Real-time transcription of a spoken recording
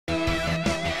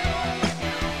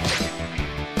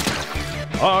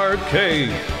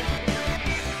arcade.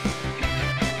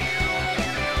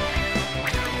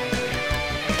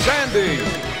 Sandy.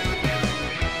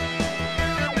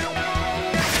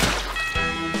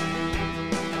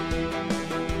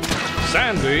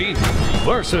 Sandy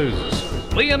versus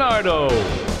Leonardo.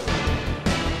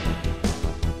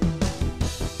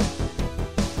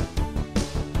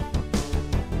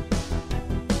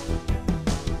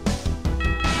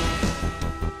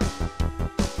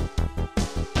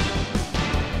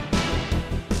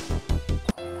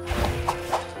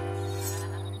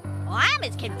 I'm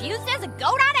as confused as a goat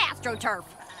on AstroTurf.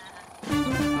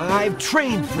 I've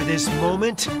trained for this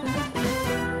moment.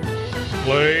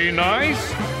 Play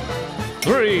nice.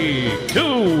 3,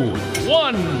 2,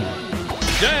 1,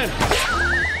 dance!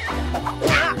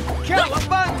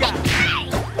 Cowabunga!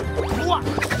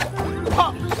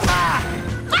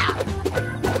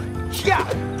 Yeah!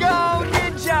 Go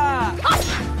Ninja!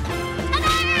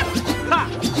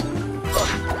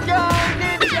 Go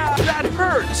Ninja! That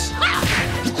hurts!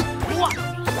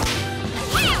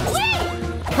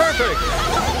 Perfect!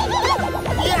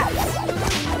 Yes!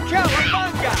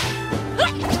 Cowabunga!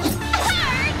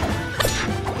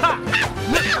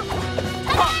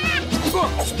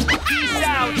 Peace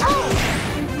out!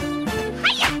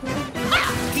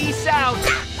 Peace out!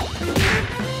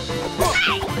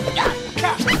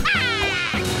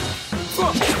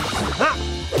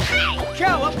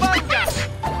 Cowabunga!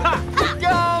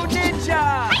 Go Ninja!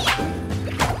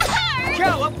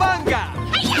 Cowabunga!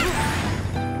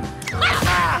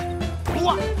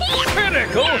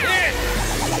 Critical hit!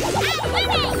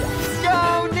 Go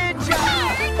Ninja!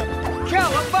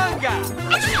 Cowabunga!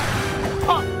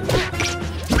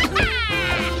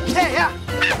 Hey, yeah,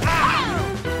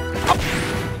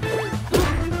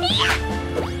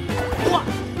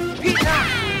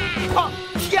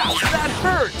 that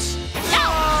hurts!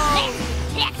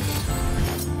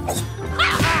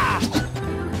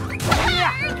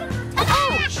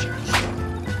 Ouch!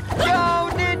 Go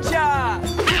Ninja!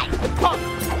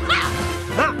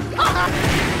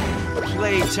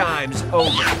 Playtime's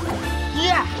over.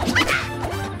 Yeah!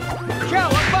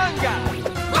 Cowabunga!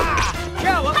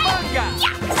 Cowabunga!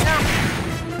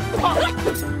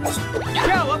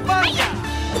 Cowabunga!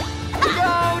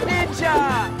 Go Ninja!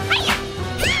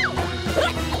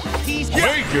 He's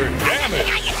Major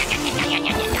damage!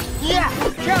 Yeah!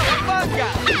 Cowabunga!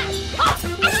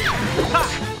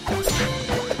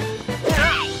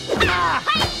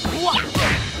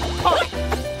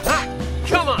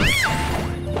 Come on!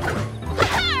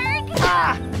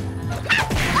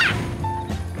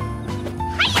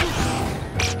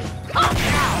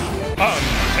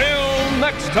 Until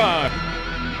next time!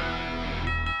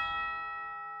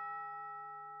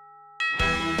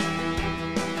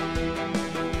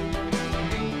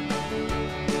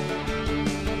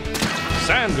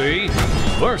 Sandy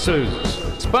versus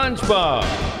SpongeBob.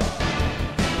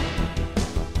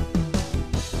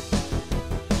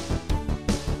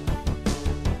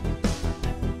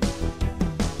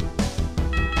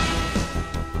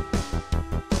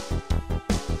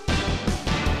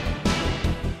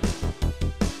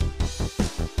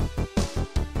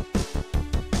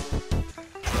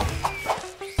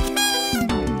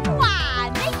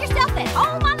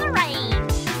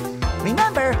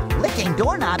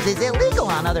 Doorknobs is illegal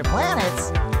on other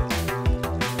planets.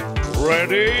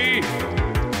 Ready?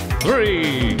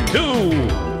 3, 2,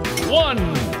 1,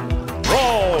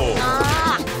 roll!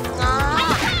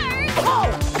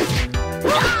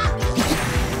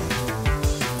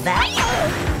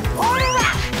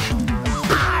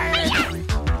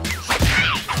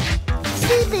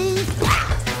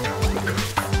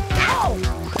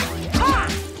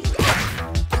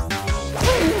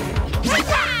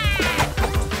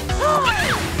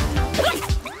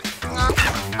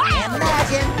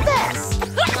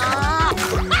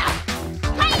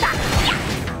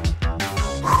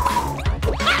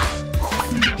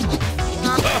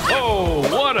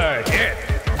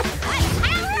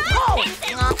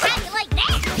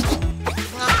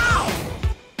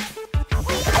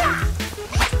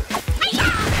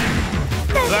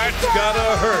 That's That's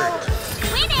gotta hurt.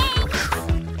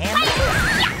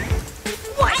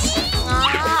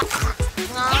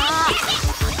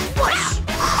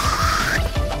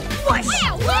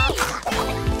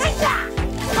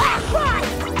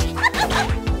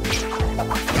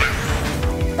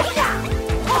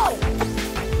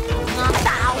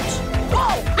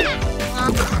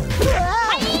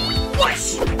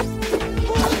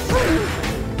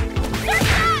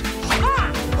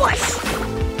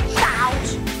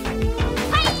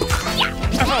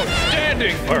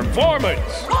 Outstanding performance!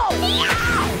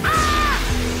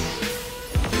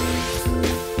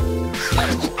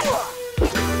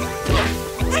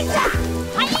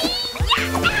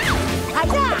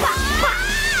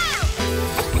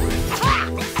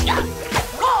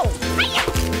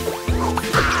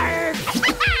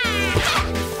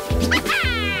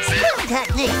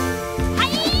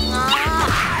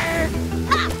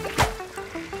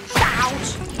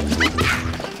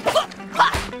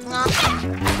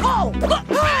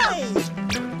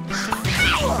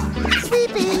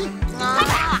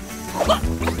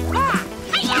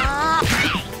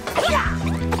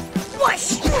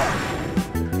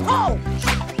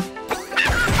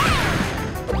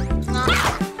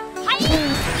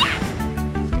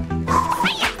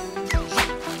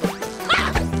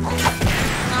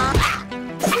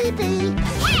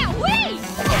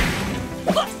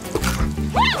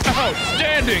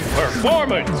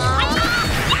 performance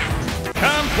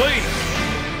complete.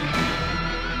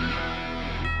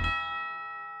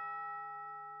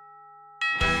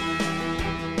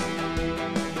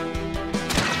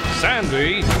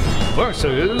 Sandy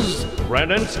versus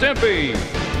Ren and Stimpy.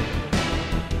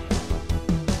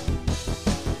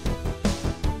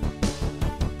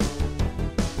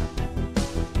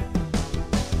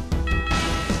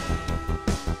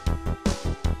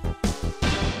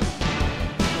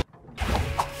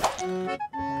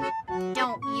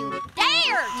 Don't you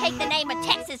dare take the name of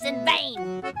Texas in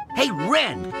vain! Hey,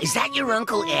 Ren, is that your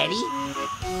Uncle Eddie?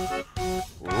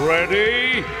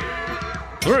 Ready?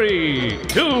 3,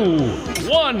 2,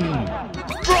 1,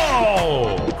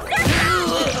 brawl!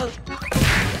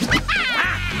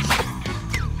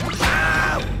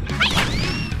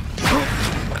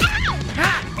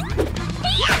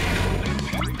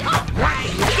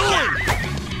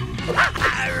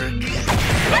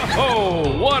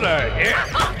 Oh, what a hit!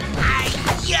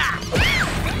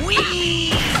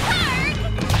 Whee!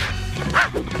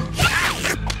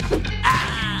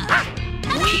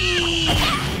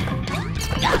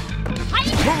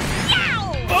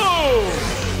 Oh,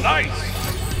 nice!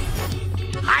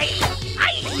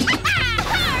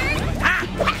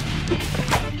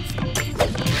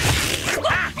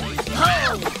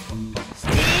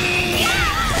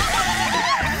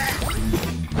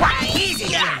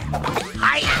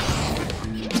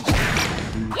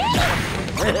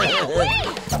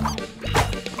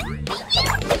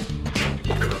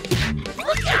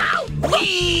 Look out!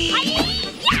 Whee!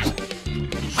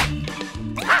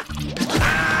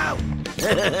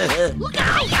 Look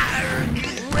out!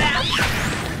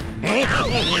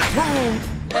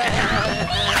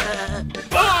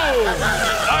 Oh,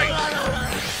 nice!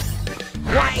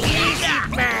 Why is it,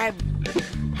 man?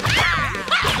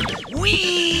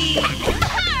 Whee!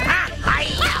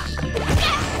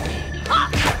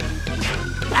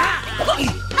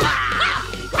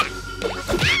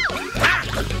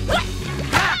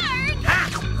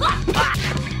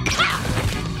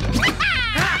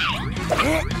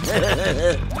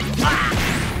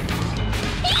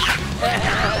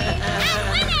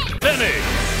 Finish!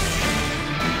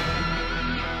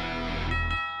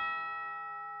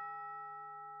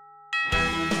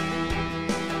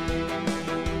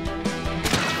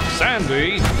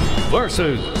 Sandy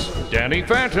versus Danny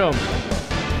Phantom.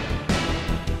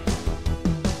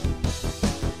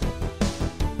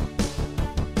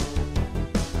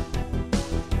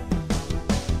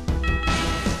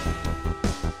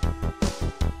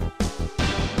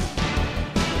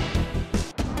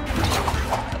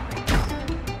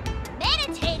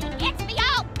 Meditating gets me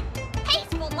all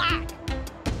peaceful-like.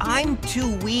 I'm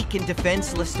too weak and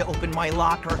defenseless to open my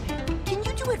locker. Can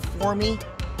you do it for me?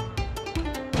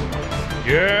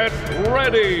 Get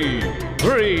ready!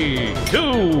 3,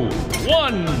 2,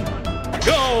 1,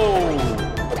 go!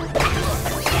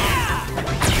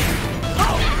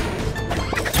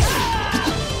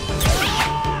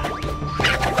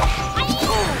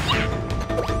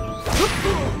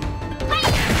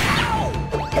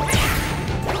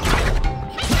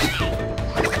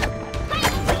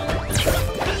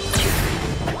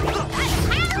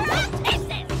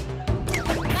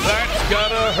 That's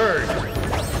gotta hurt!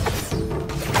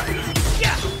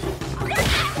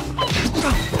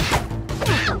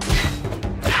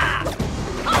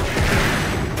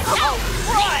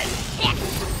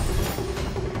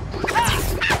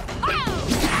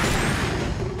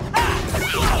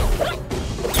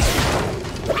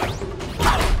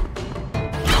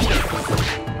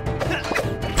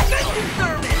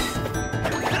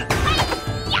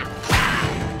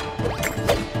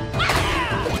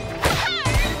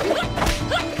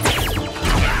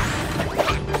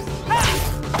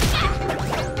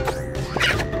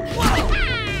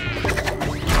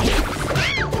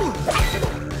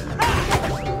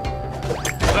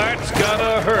 That's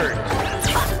gotta hurt!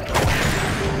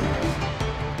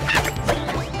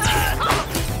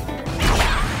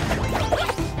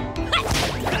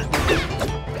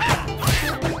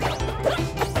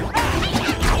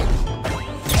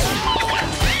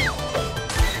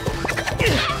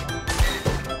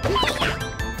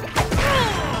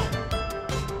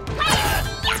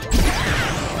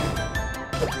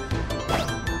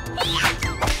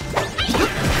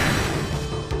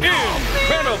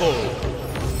 Incredible!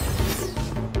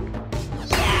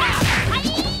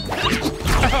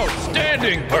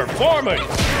 Outstanding performance!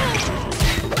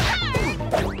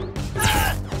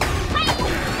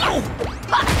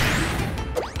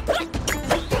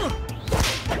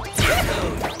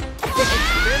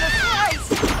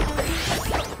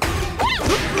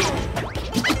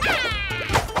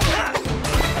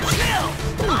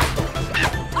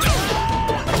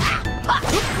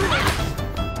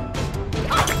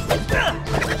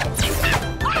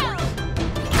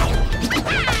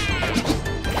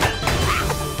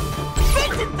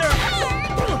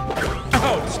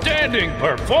 Outstanding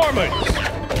performance!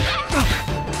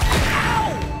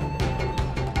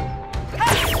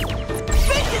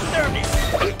 Vision service!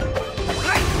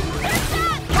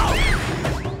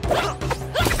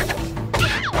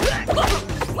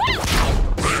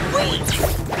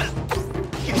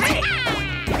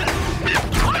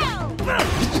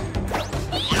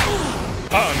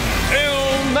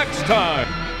 Until next time!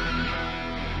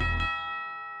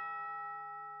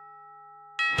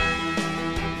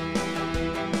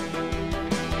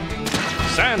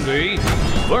 Sandy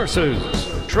versus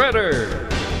Shredder.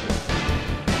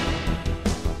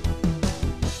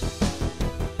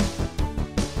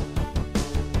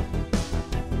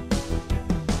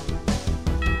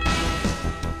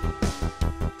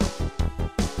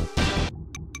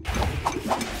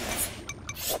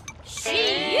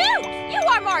 You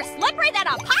are more slippery than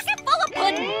a pocket full of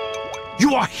pudding.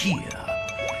 You are here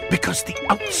because the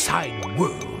outside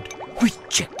world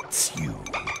rejects you.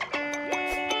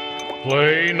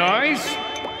 Play nice.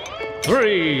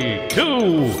 3,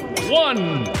 2,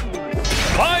 1,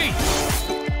 fight!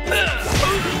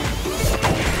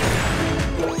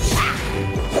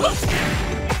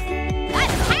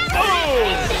 Oh,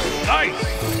 nice!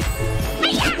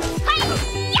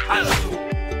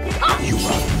 You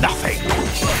are nothing.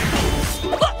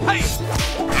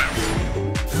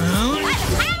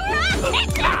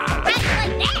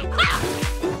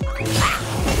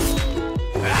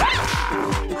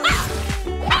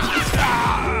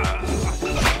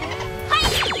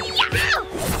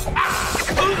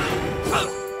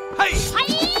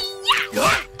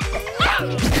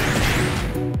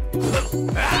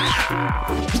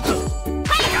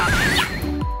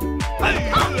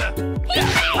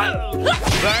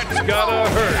 That's gotta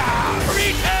hurt.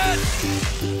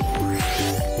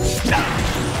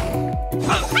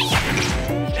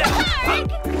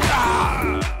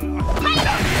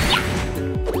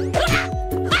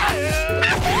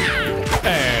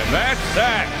 And that's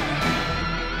that.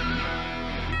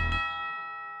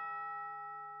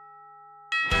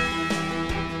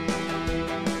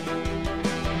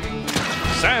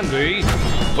 Sandy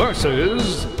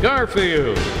versus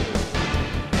Garfield.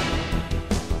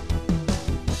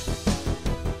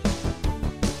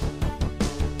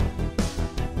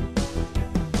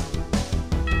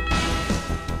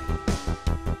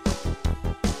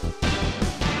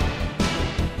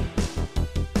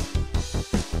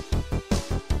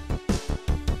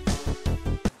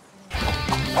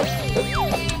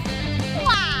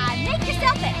 Why, make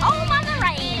yourself at home on the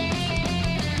range.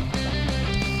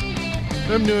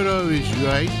 I'm not always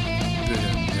right, but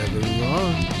I'm never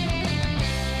wrong.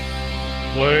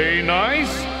 Play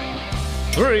nice.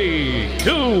 3,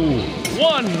 2,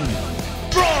 1,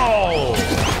 brawl!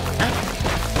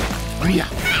 Yeah.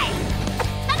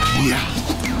 Yeah.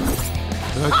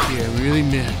 Okay, I'm really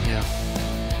mad now.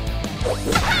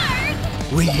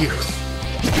 Wait here.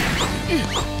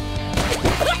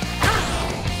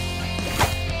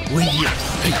 Wait here.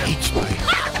 I hate spiders.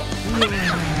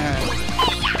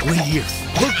 Wait here.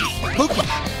 Hooky. Hooky.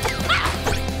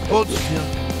 Hold still.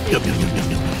 Yum, yum, yum, yum,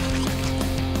 yum.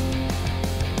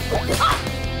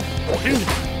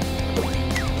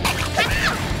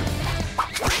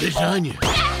 Lasagna.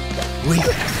 Wait.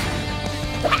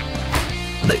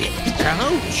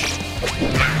 Ouch.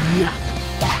 Yeah.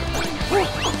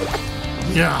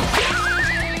 Yeah.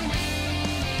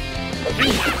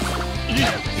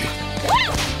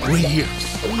 Wait here.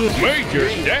 Major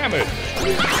damage!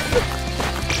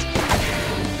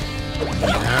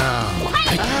 Now.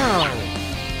 Ow.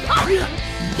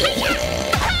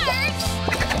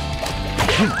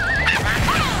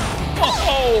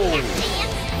 Oh!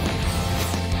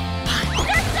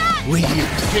 Wait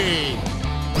here. Hey.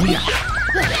 Yeah.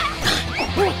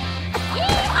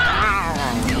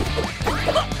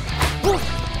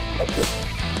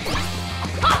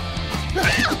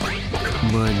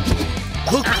 Come on.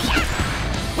 Hook.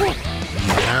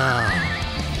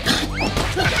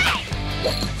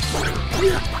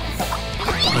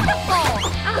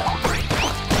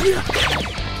 Yeah.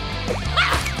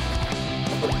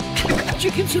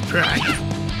 Chicken surprise.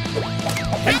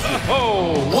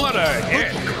 Oh, what a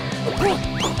hit!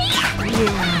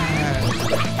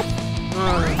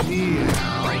 Oh, dear.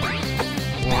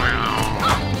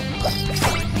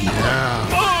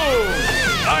 Yeah. Oh!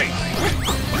 Nice!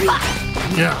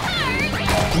 Yeah.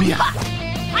 Yeah.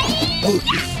 Hook.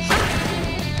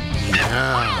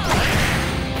 Yeah.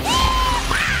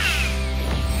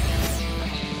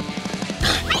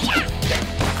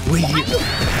 Wait here.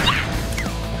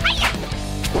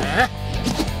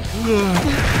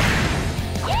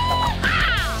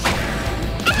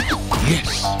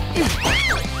 Yes.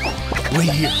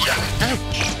 Wait here.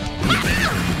 Ouch.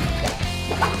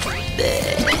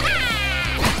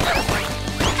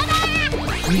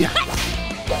 Yeah.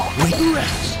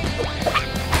 Regress.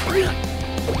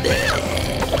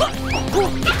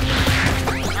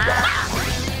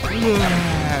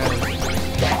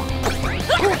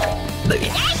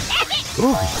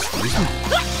 Oh, excuse me.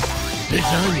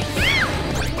 Lasagna.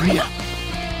 Yeah.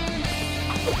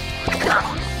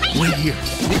 Wait here.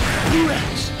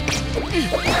 Regress.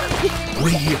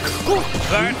 Wait here.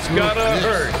 That's gotta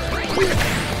hurt.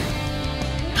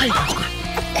 Hey,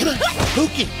 come on,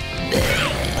 Pookie.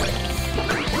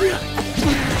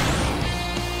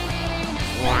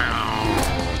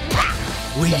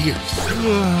 Wait here.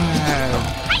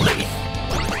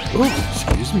 Oh,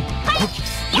 excuse me. Pookie.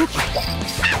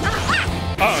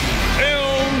 Until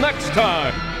next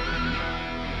time.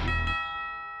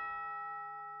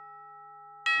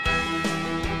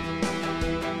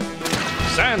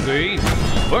 Sandy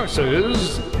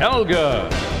versus Helga.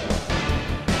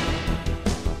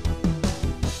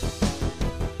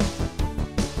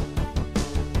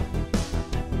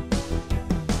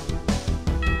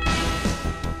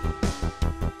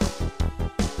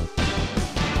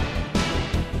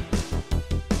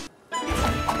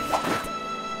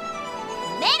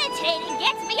 Meditating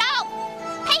gets me all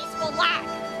peaceful like.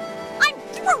 I'm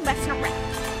through messing around.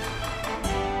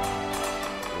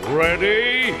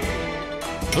 Ready?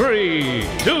 3,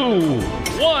 2,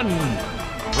 1,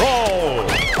 roll!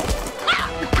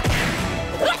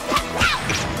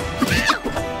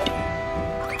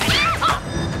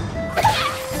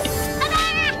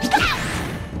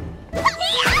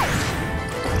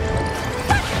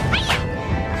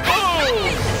 Oh,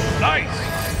 nice!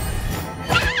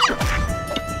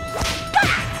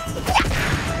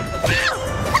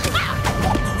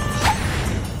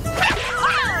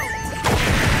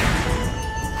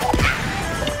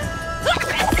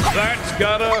 That's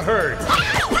gotta hurt.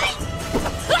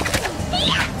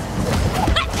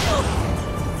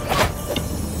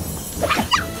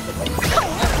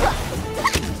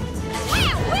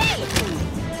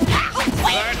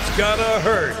 That's gotta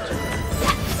hurt.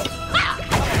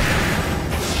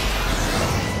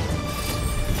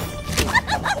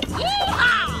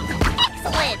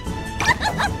 Excellent!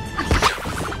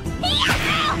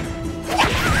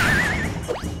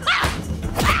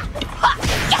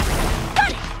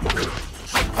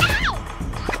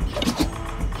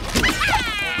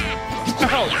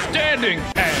 Outstanding!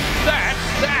 And that's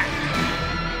that!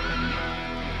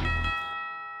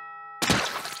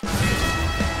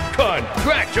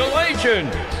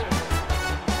 Congratulations!